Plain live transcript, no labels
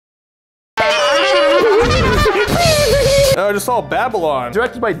I just saw Babylon,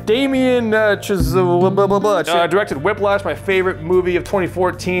 directed by Damien Chazelle. Directed Whiplash, my favorite movie of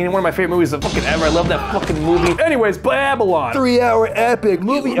 2014. One of my favorite movies of fucking ever. I love that fucking movie. Anyways, Babylon. 3-hour epic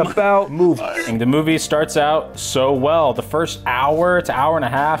movie about movies. The movie starts out so well. The first hour to hour and a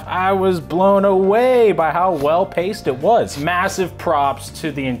half, I was blown away by how well paced it was. Massive props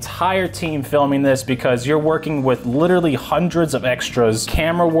to the entire team filming this because you're working with literally hundreds of extras,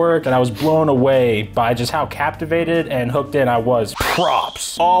 camera work, and I was blown away by just how captivated and hooked in I was.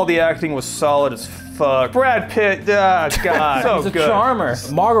 Props. All the acting was solid as fuck. Brad Pitt, God, so He's a good. charmer.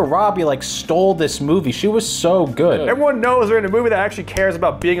 Margot Robbie like stole this movie. She was so good. Everyone knows they're in a movie that actually cares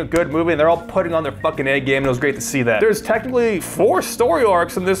about being a good movie, and they're all putting on their fucking A game, and it was great to see that. There's technically 4 story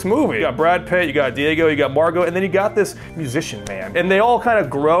arcs in this movie. You got Brad Pitt, you got Diego, you got Margot, and then you got this musician man. And they all kind of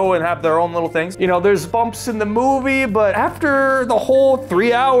grow and have their own little things. You know, there's bumps in the movie, but after the whole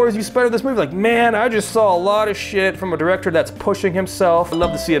 3 hours you spent in this movie, like, man, I just saw a lot of shit from a director that's pushing himself. I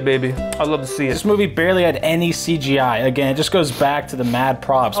love to see it, baby. I love to see it. This movie barely had any CGI. Again, it just goes back to the mad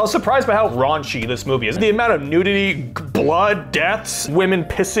props. I was surprised by how raunchy this movie is. The amount of nudity, blood, deaths, women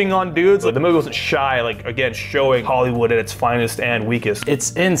pissing on dudes. Like, the movie wasn't shy, like, again, showing Hollywood at its finest and weakest.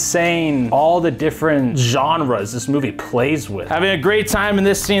 It's insane all the different genres this movie plays with. Having a great time in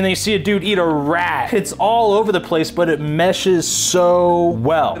this scene, then you see a dude eat a rat. It's all over the place, but it meshes so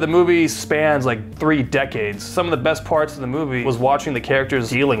well. The movie spans like 3 decades. Some of the best parts of the movie was watching the characters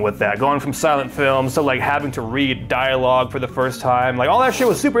dealing with that. Going from silent films to like having to read dialogue for the first time. Like all that shit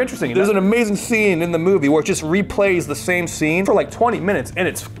was super interesting. There's an amazing scene in the movie where it just replays the same scene for like 20 minutes and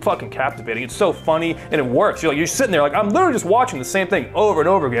it's fucking captivating. It's so funny and it works. You're sitting there like, I'm literally just watching the same thing over and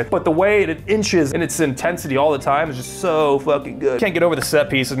over again, but the way it inches in its intensity all the time is just so fucking good. Can't get over the set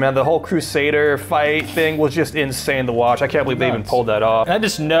pieces, man. The whole Crusader fight thing was just insane to watch. I can't believe they even pulled that off. And I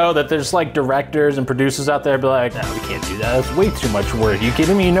just know that there's like directors and producers out there be like, no, we can't do that. That's way too much work. You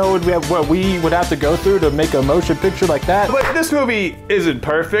kidding me? You know what we would have to go through to make a motion picture like that? But this movie isn't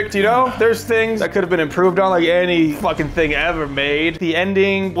perfect, you know? There's things that could have been improved on like any fucking thing ever made. The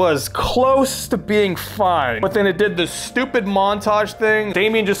ending was close to being fine, but then it did this stupid montage thing.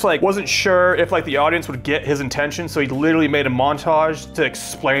 Damien just like wasn't sure if like the audience would get his intention, so he literally made a montage to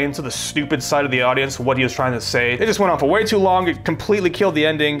explain to the stupid side of the audience what he was trying to say. It just went on for way too long. It completely killed the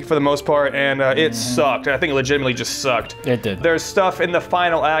ending for the most part, and it sucked. I think it legitimately just sucked. It did. There's stuff in the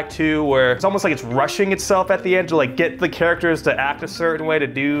final act too where it's almost like it's rushing itself at the end to like get the characters to act a certain way to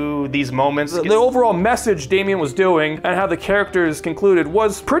do these moments. The overall message Damien was doing and how the characters concluded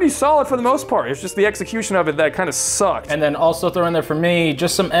was pretty solid for the most part. It's just the execution of it that kind of sucked. And then also throw in there for me,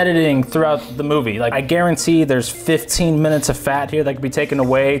 just some editing throughout the movie. Like I guarantee there's 15 minutes of fat here that could be taken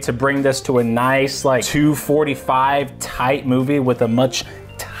away to bring this to a nice like 2:45 tight movie with a much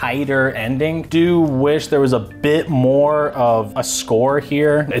tighter ending. Do wish there was a bit more of a score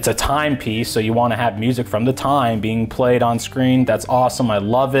here. It's a timepiece, so you want to have music from the time being played on screen. That's awesome, I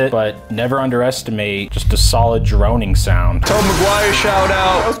love it, but never underestimate just a solid droning sound. Tobey Maguire shout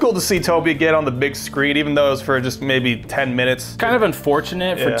out. It was cool to see Tobey get on the big screen, even though it was for just maybe 10 minutes. Kind of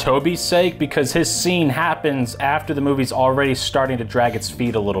unfortunate for Tobey's sake because his scene happens after the movie's already starting to drag its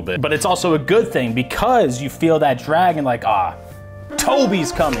feet a little bit. But it's also a good thing because you feel that drag and like,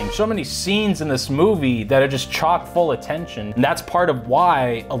 Tobey's coming. So many scenes in this movie that are just chock full of tension. And that's part of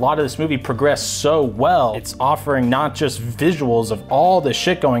why a lot of this movie progressed so well. It's offering not just visuals of all the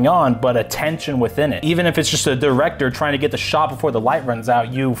shit going on, but a tension within it. Even if it's just a director trying to get the shot before the light runs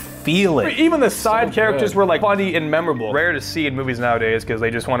out, you feel it. Even the side characters were like funny and memorable. Rare to see in movies nowadays because they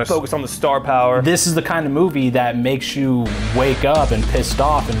just want to focus on the star power. This is the kind of movie that makes you wake up and pissed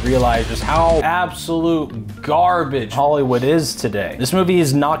off and realize just how absolute garbage Hollywood is today. This movie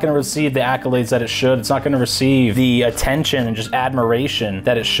is not going to receive the accolades that it should. It's not going to receive the attention and just admiration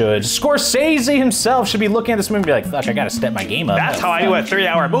that it should. Scorsese himself should be looking at this movie and be like, fuck, I gotta step my game up. That's how I do a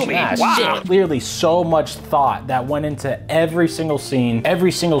 3-hour movie. Wow. Shit. Clearly so much thought that went into every single scene,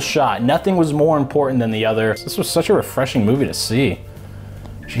 every single shot. Nothing was more important than the other. This was such a refreshing movie to see.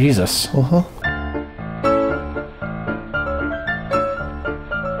 Jesus.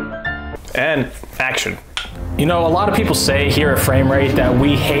 And action. You know, a lot of people say here at Frame Rate that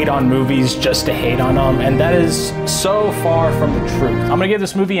we hate on movies just to hate on them, and that is so far from the truth. I'm gonna give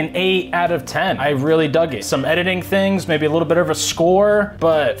this movie an 8 out of 10. I really dug it. Some editing things, maybe a little bit of a score,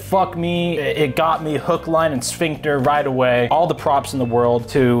 but fuck me, it got me hook, line, and sphincter right away. All the props in the world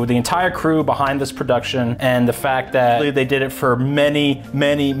to the entire crew behind this production, and the fact that they did it for many,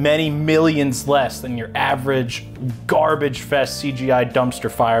 many, many millions less than your average garbage fest CGI dumpster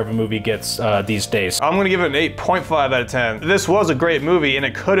fire of a movie gets these days. I'm gonna give it an 8.5 out of 10. This was a great movie, and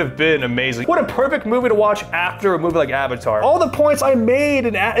it could have been amazing. What a perfect movie to watch after a movie like Avatar. All the points I made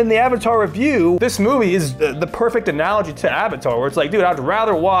in the Avatar review, this movie is the perfect analogy to Avatar, where it's like, dude, I'd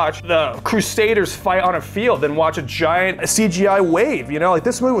rather watch the Crusaders fight on a field than watch a giant CGI wave, you know? Like,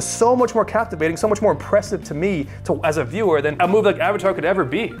 this movie was so much more captivating, so much more impressive to me as a viewer than a movie like Avatar could ever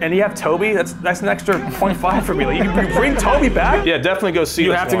be. And you have Toby, that's an extra 0.5 for me. Like, you bring Toby back? Yeah, definitely go see it.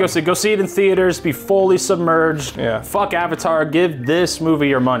 You have to go see it in theaters, be fully submerged. Yeah. Fuck Avatar, give this movie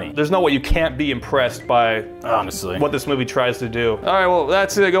your money. There's no way you can't be impressed by, honestly, what this movie tries to do. All right, well,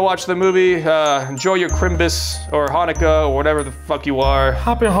 that's it. Go watch the movie. Enjoy your Crimbus or Hanukkah or whatever the fuck you are.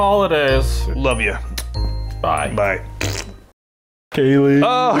 Happy holidays. Love you. Bye. Bye. Kaylee.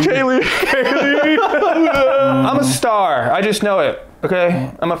 Oh, Kaylee. I'm a star. I just know it.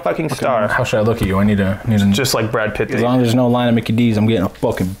 Okay? I'm a fucking star. How should I look at you? I need to just like Brad Pitt. As long as there's no line of Mickey D's, I'm getting a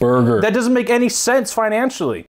fucking burger. That doesn't make any sense financially.